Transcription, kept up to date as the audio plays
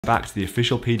Back to the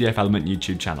official PDFelement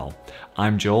YouTube channel.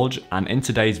 I'm George, and in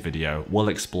today's video we'll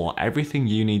explore everything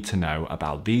you need to know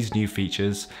about these new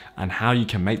features and how you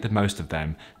can make the most of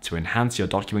them to enhance your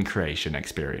document creation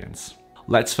experience.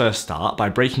 Let's first start by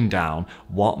breaking down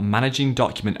what managing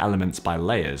document elements by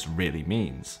layers really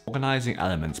means. Organizing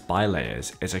elements by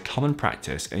layers is a common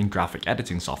practice in graphic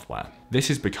editing software.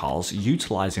 This is because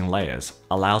utilizing layers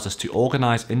allows us to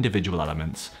organize individual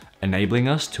elements, enabling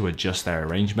us to adjust their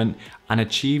arrangement and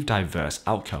achieve diverse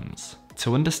outcomes.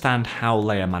 To understand how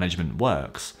layer management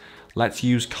works, let's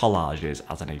use collages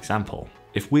as an example.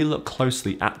 If we look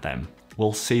closely at them,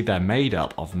 we'll see they're made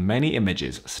up of many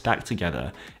images stacked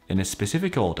together in a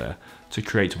specific order to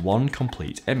create one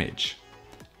complete image.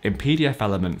 In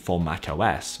PDFelement for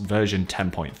macOS version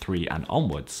 10.3 and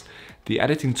onwards, the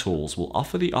editing tools will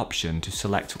offer the option to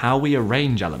select how we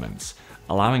arrange elements,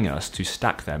 allowing us to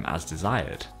stack them as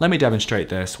desired. Let me demonstrate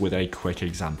this with a quick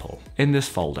example. In this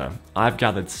folder, I've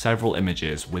gathered several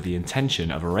images with the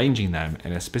intention of arranging them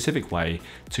in a specific way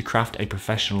to craft a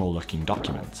professional looking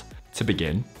document. To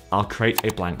begin, I'll create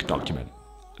a blank document.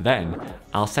 Then,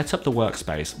 I'll set up the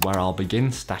workspace where I'll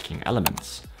begin stacking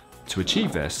elements. To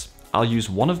achieve this, I'll use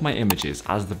one of my images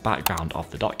as the background of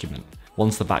the document.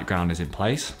 Once the background is in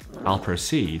place, I'll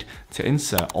proceed to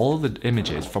insert all of the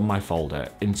images from my folder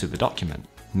into the document.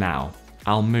 Now,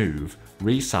 I'll move,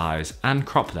 resize, and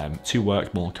crop them to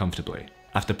work more comfortably.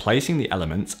 After placing the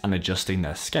elements and adjusting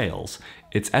their scales,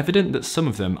 it's evident that some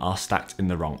of them are stacked in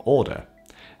the wrong order.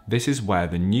 This is where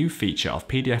the new feature of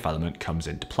PDFelement comes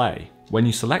into play. When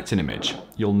you select an image,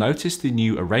 you'll notice the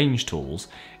new Arrange tools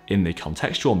in the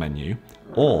contextual menu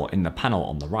or in the panel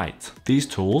on the right. These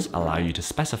tools allow you to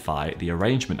specify the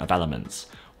arrangement of elements,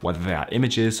 whether they are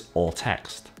images or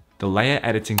text. The layer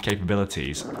editing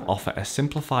capabilities offer a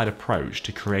simplified approach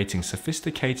to creating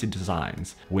sophisticated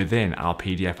designs within our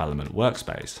PDFelement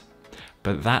workspace.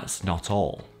 But that's not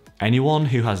all. Anyone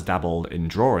who has dabbled in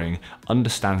drawing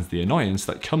understands the annoyance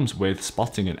that comes with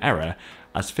spotting an error,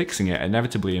 as fixing it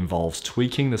inevitably involves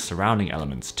tweaking the surrounding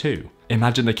elements too.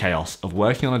 Imagine the chaos of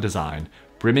working on a design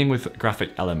brimming with graphic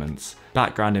elements,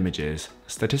 background images,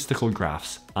 statistical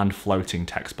graphs, and floating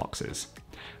text boxes.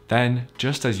 Then,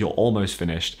 just as you're almost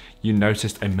finished, you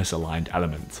noticed a misaligned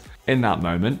element. In that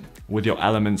moment, with your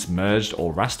elements merged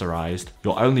or rasterized,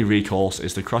 your only recourse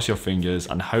is to cross your fingers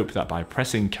and hope that by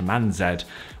pressing Command Z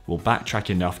will backtrack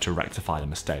enough to rectify the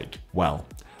mistake. Well,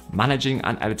 managing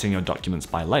and editing your documents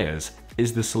by layers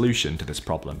is the solution to this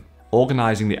problem.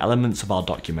 Organizing the elements of our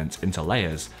documents into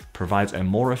layers provides a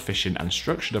more efficient and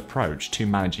structured approach to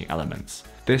managing elements.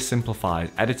 This simplifies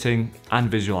editing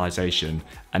and visualization,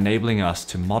 enabling us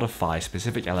to modify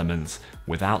specific elements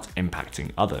without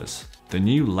impacting others. The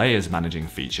new layers managing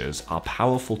features are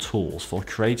powerful tools for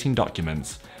creating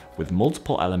documents with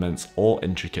multiple elements or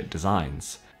intricate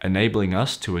designs, enabling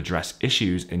us to address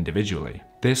issues individually.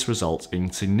 This results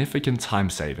in significant time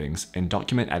savings in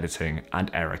document editing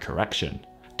and error correction.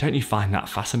 Don't you find that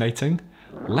fascinating?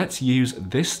 Let's use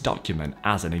this document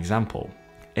as an example.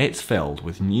 It's filled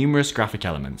with numerous graphic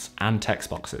elements and text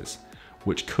boxes,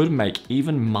 which could make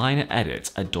even minor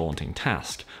edits a daunting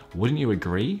task. Wouldn't you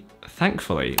agree?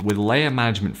 Thankfully, with layer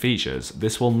management features,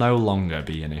 this will no longer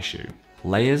be an issue.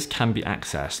 Layers can be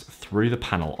accessed through the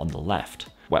panel on the left,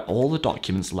 where all the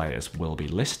document's layers will be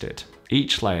listed.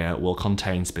 Each layer will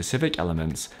contain specific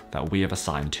elements that we have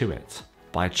assigned to it.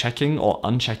 By checking or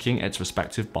unchecking its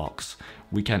respective box,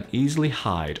 we can easily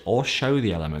hide or show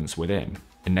the elements within,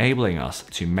 enabling us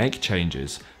to make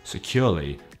changes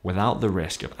securely without the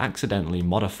risk of accidentally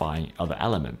modifying other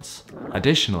elements.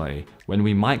 Additionally, when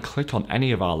we might click on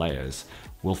any of our layers,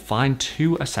 we'll find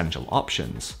two essential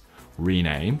options: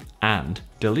 rename and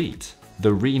delete.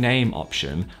 The rename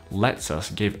option lets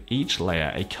us give each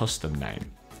layer a custom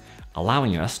name,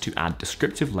 allowing us to add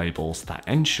descriptive labels that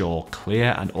ensure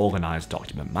clear and organized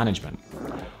document management.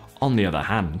 On the other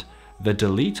hand, the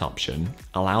delete option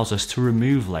allows us to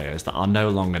remove layers that are no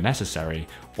longer necessary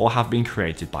or have been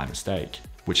created by mistake,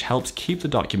 which helps keep the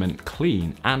document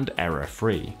clean and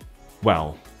error-free.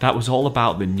 Well, that was all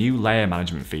about the new layer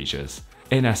management features.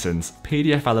 In essence,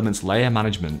 PDFelement's layer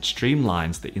management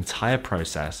streamlines the entire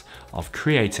process of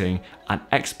creating and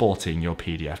exporting your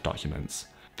PDF documents.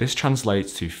 This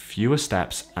translates to fewer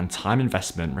steps and time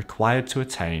investment required to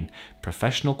attain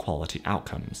professional quality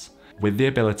outcomes. With the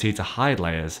ability to hide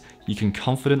layers, you can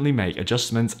confidently make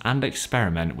adjustments and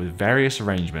experiment with various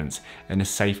arrangements in a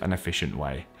safe and efficient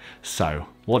way. So,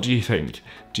 what do you think?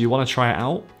 Do you want to try it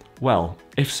out? Well,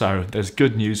 if so, there's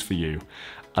good news for you.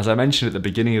 As I mentioned at the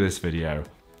beginning of this video,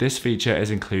 this feature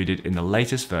is included in the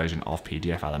latest version of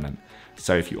PDFelement.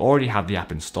 So if you already have the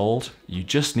app installed, you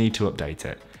just need to update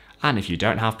it. And if you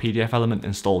don't have PDFelement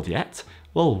installed yet,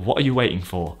 well, what are you waiting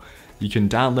for? You can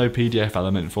download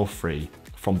PDFelement for free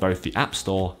from both the App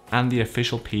Store and the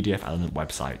official PDFelement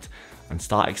website and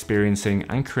start experiencing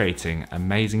and creating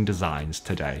amazing designs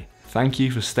today. Thank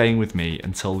you for staying with me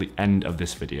until the end of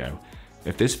this video.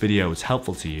 If this video was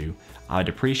helpful to you, I'd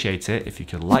appreciate it if you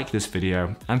could like this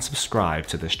video and subscribe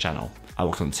to this channel. I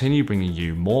will continue bringing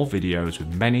you more videos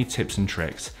with many tips and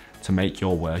tricks to make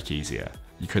your work easier.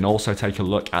 You can also take a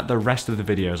look at the rest of the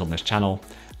videos on this channel,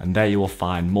 and there you will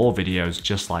find more videos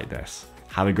just like this.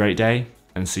 Have a great day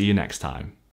and see you next time.